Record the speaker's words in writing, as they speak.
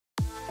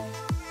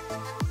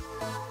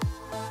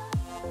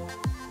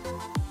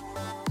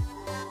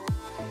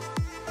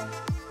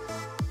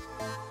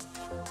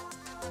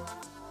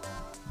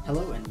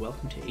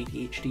welcome to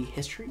ADHD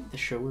History, the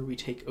show where we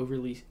take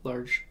overly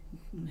large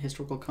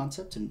historical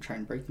concepts and try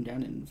and break them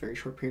down in a very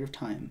short period of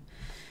time.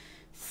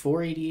 For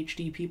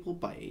ADHD people,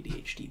 by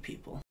ADHD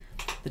people.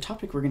 The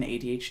topic we're going to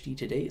ADHD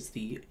today is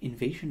the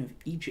invasion of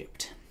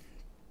Egypt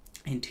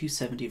in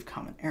 270 of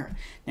Common Era.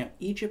 Now,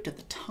 Egypt at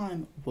the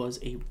time was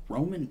a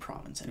Roman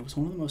province, and it was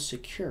one of the most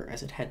secure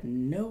as it had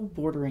no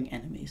bordering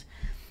enemies,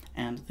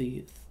 and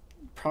the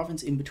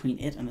province in between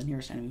it and the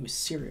nearest enemy was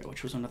Syria,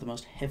 which was one of the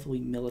most heavily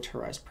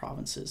militarized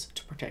provinces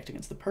to protect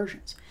against the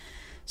Persians.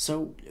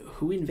 So,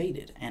 who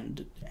invaded,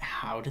 and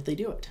how did they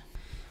do it?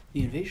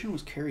 The invasion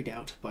was carried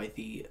out by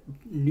the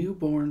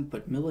newborn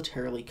but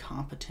militarily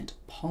competent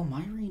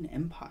Palmyrene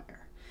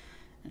Empire.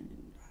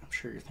 And I'm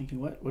sure you're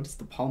thinking, what is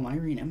the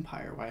Palmyrene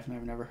Empire? Why have I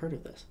never heard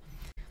of this?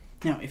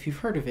 Now, if you've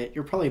heard of it,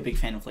 you're probably a big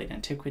fan of late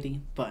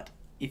antiquity, but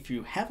if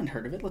you haven't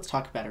heard of it, let's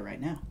talk about it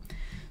right now.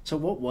 So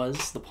what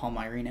was the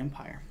Palmyrene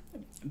Empire?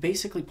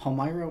 Basically,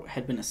 Palmyra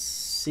had been a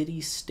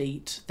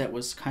city-state that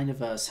was kind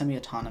of a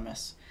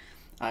semi-autonomous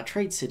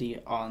trade city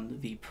on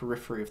the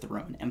periphery of the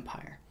Roman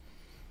Empire.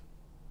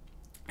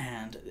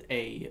 And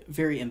a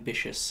very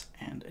ambitious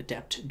and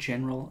adept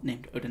general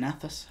named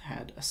Odenathus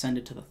had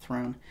ascended to the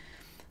throne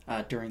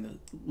during the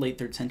late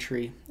 3rd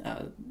century,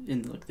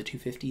 in the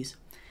 250s,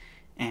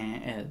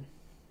 and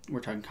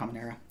we're talking Common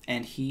Era,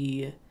 and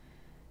he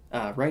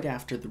right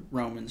after the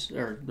Romans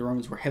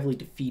were heavily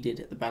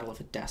defeated at the Battle of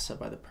Edessa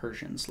by the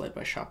Persians, led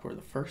by Shapur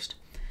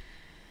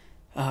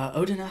I,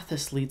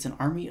 Odenathus leads an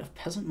army of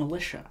peasant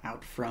militia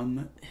out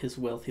from his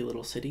wealthy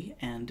little city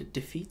and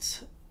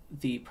defeats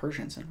the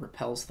Persians and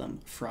repels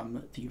them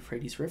from the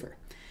Euphrates River.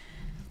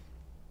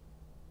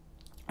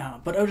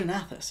 But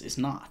Odenathus is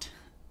not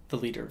the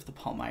leader of the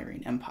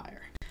Palmyrene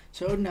Empire.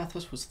 So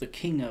Odenathus was the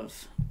king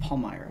of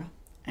Palmyra,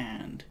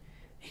 and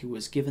he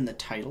was given the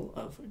title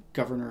of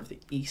Governor of the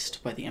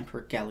East by the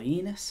Emperor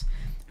Gallienus,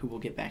 who we'll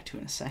get back to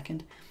in a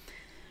second.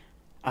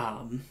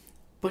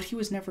 But he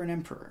was never an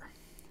emperor.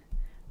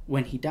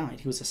 When he died,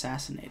 he was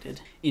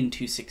assassinated in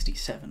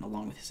 267,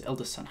 along with his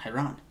eldest son,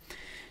 Hiran.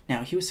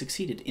 Now, he was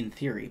succeeded, in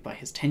theory, by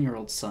his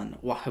 10-year-old son,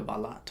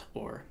 Wahabalat,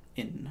 or,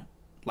 in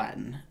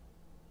Latin,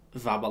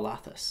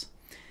 Vabalathus.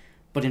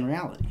 But in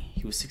reality,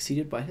 he was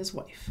succeeded by his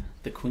wife,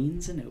 the Queen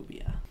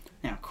Zenobia.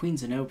 Now, Queen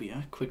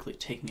Zenobia, quickly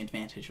taking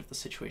advantage of the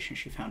situation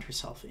she found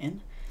herself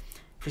in,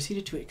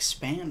 proceeded to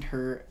expand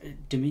her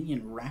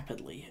dominion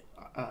rapidly,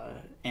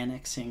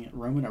 annexing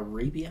Roman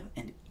Arabia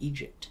and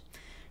Egypt.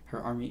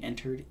 Her army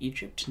entered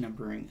Egypt,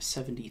 numbering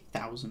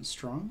 70,000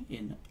 strong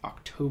in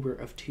October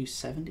of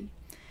 270,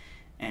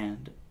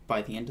 and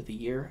by the end of the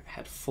year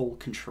had full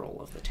control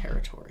of the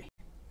territory.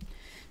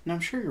 Now, I'm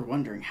sure you're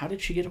wondering, how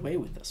did she get away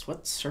with this?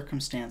 What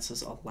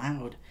circumstances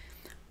allowed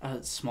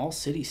a small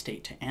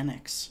city-state to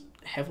annex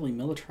heavily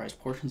militarized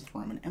portions of the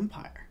Roman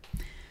Empire?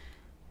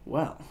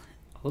 Well,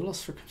 a little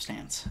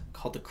circumstance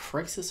called the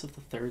Crisis of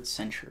the 3rd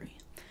Century,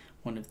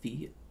 one of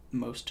the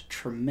most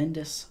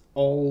tremendous,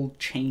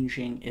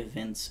 all-changing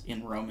events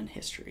in Roman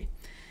history.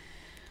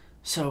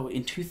 So,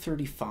 in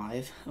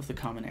 235 of the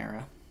Common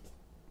Era,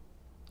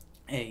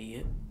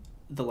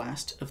 the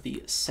last of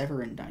the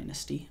Severan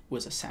dynasty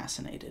was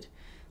assassinated,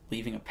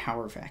 leaving a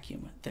power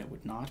vacuum that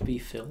would not be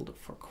filled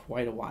for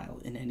quite a while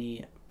in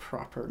any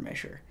proper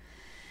measure.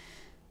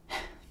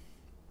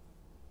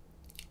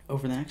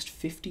 Over the next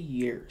 50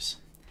 years,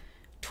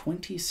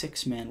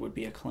 26 men would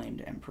be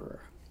acclaimed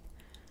emperor.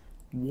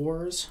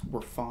 Wars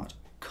were fought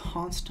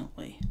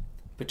constantly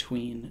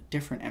between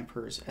different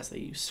emperors as they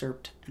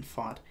usurped and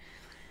fought.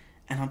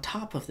 And on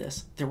top of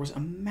this, there was a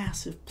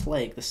massive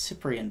plague, the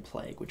Cyprian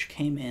plague, which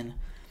came in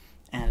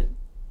and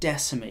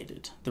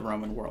decimated the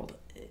Roman world.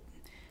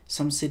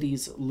 Some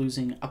cities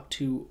losing up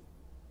to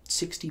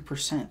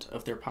 60%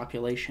 of their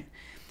population.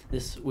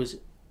 This was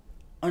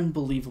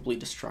unbelievably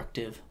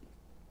destructive,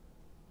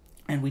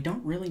 and we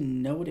don't really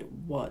know what it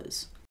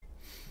was.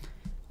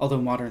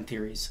 Although modern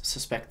theories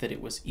suspect that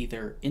it was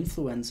either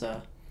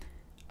influenza,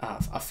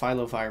 a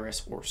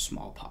filovirus, or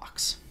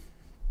smallpox.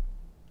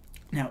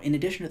 Now, in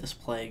addition to this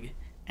plague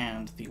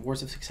and the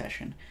Wars of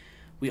Succession,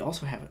 we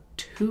also have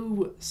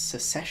 2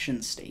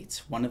 secession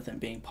states, one of them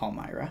being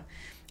Palmyra,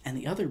 and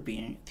the other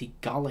being the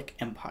Gallic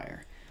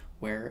Empire,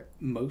 where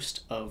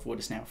most of what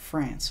is now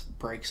France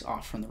breaks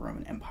off from the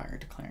Roman Empire,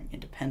 declaring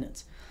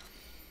independence.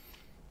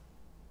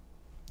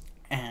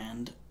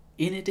 And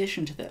in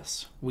addition to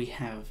this, we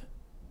have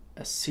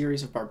a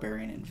series of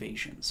barbarian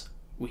invasions.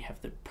 We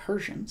have the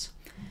Persians,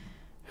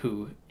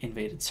 who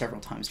invaded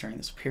several times during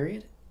this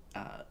period,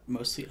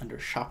 mostly under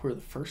Shapur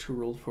I, who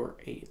ruled for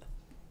a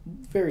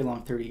very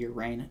long 30-year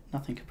reign,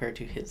 nothing compared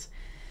to his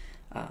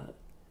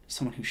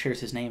someone who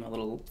shares his name a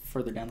little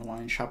further down the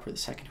line, Shapur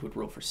II, who would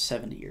rule for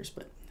 70 years,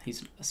 but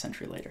he's a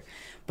century later.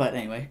 But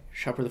anyway,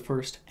 Shapur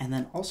I, and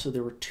then also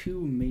there were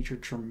 2 major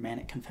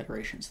Germanic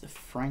confederations, the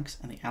Franks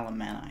and the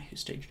Alemanni, who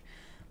staged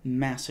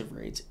massive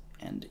raids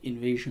and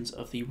invasions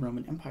of the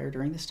Roman Empire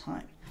during this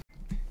time.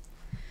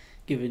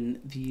 Given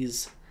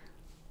these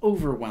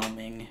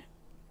overwhelming,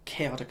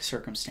 chaotic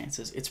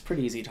circumstances, it's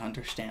pretty easy to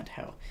understand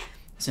how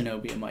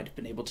Zenobia might have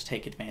been able to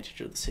take advantage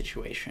of the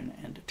situation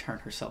and turn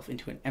herself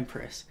into an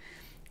empress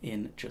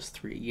in just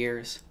 3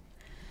 years.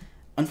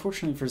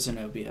 Unfortunately for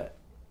Zenobia,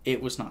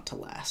 it was not to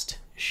last.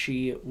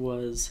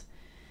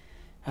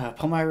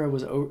 Palmyra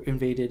was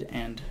invaded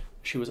and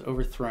she was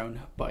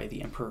overthrown by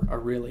the Emperor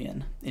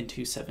Aurelian in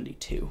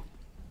 272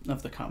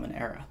 of the Common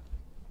Era.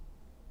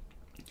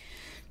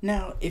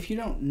 Now, if you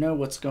don't know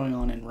what's going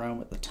on in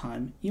Rome at the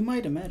time, you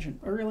might imagine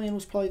Aurelian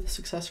was probably the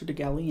successor to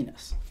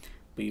Gallienus,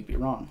 but you'd be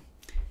wrong.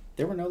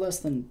 There were no less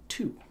than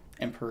 2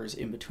 emperors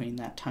in between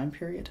that time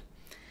period.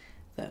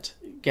 That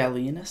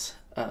Gallienus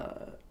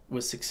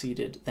was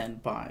succeeded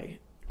then by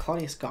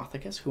Claudius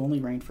Gothicus, who only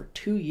reigned for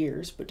 2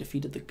 years, but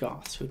defeated the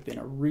Goths, who had been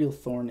a real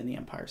thorn in the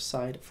empire's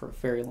side for a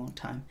very long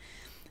time,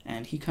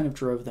 and he kind of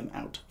drove them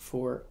out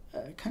for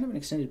kind of an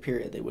extended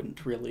period. They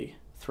wouldn't really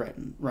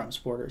threaten Rome's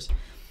borders.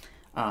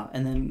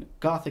 And then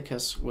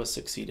Gothicus was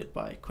succeeded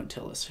by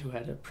Quintillus, who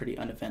had a pretty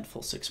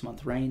uneventful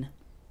 6-month reign,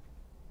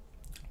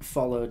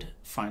 followed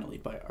finally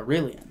by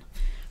Aurelian,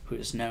 who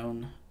is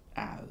known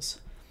as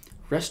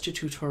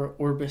Restitutor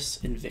Orbis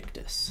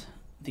Invictus,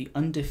 the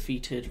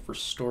undefeated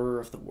restorer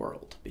of the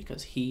world,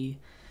 because he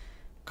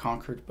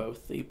conquered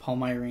both the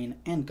Palmyrene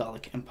and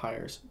Gallic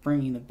empires,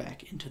 bringing them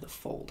back into the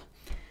fold.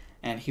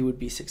 And he would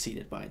be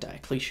succeeded by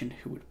Diocletian,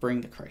 who would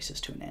bring the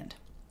crisis to an end.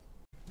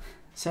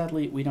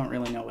 Sadly, we don't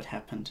really know what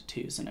happened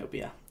to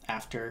Zenobia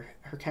after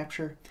her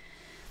capture.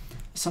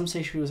 Some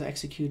say she was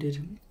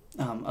executed,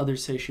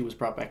 others say she was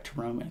brought back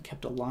to Rome and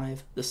kept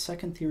alive. The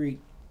second theory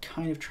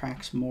kind of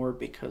tracks more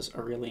because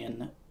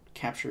Aurelian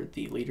captured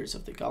the leaders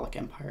of the Gallic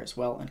Empire as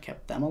well and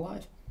kept them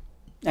alive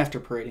after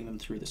parading them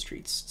through the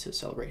streets to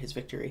celebrate his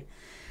victory.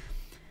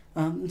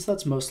 And so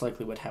that's most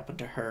likely what happened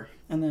to her,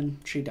 and then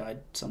she died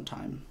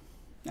sometime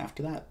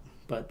after that,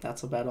 but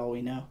that's about all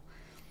we know.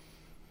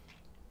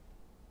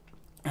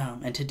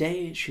 And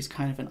today she's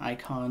kind of an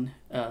icon.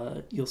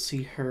 You'll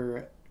see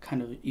her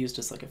kind of used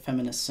as like a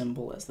feminist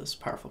symbol, as this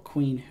powerful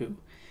queen who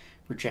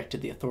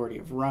rejected the authority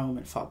of Rome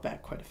and fought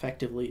back quite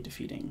effectively,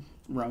 defeating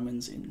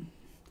Romans in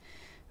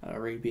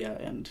Arabia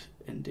and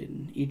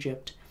in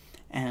Egypt.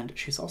 And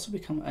she's also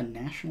become a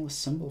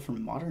nationalist symbol for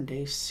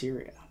modern-day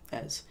Syria,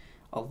 as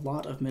a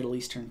lot of Middle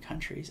Eastern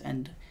countries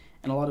and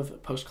a lot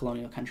of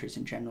post-colonial countries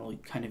in general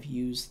kind of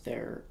use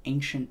their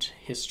ancient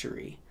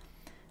history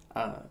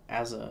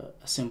as a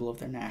symbol of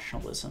their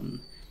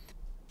nationalism.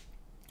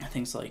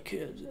 Things like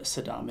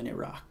Saddam in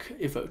Iraq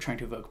trying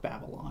to evoke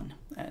Babylon,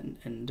 and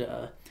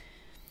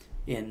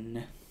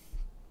in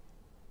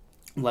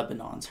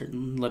Lebanon,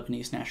 certain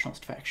Lebanese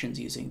nationalist factions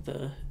using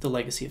the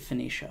legacy of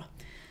Phoenicia.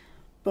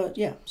 But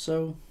yeah,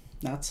 so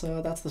that's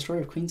the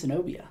story of Queen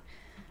Zenobia.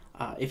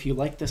 If you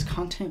like this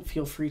content,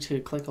 feel free to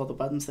click all the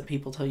buttons that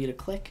people tell you to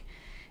click.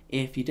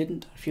 If you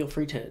didn't, feel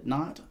free to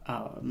not.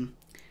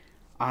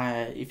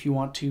 If you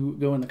want to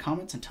go in the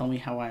comments and tell me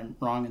how I'm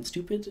wrong and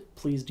stupid,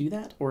 please do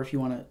that. Or if you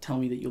want to tell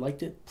me that you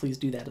liked it, please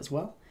do that as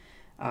well.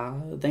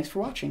 Thanks for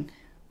watching.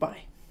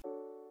 Bye.